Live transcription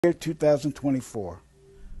Year 2024,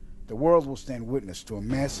 the world will stand witness to a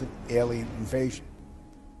massive alien invasion.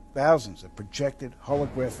 Thousands of projected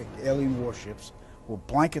holographic alien warships will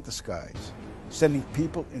blanket the skies, sending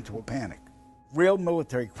people into a panic. Real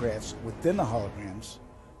military crafts within the holograms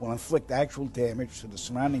will inflict actual damage to the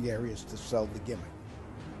surrounding areas to sell the gimmick.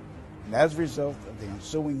 And as a result of the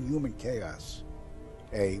ensuing human chaos,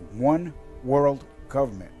 a one-world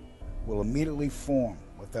government will immediately form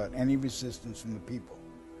without any resistance from the people.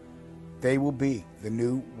 They will be the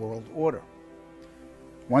new world order.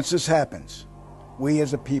 Once this happens, we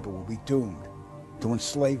as a people will be doomed to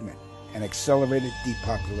enslavement and accelerated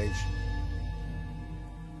depopulation.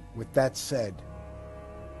 With that said,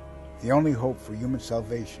 the only hope for human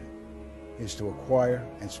salvation is to acquire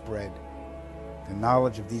and spread the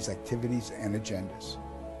knowledge of these activities and agendas.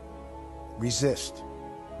 Resist,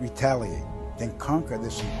 retaliate, then conquer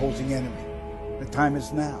this imposing enemy. The time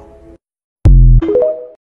is now.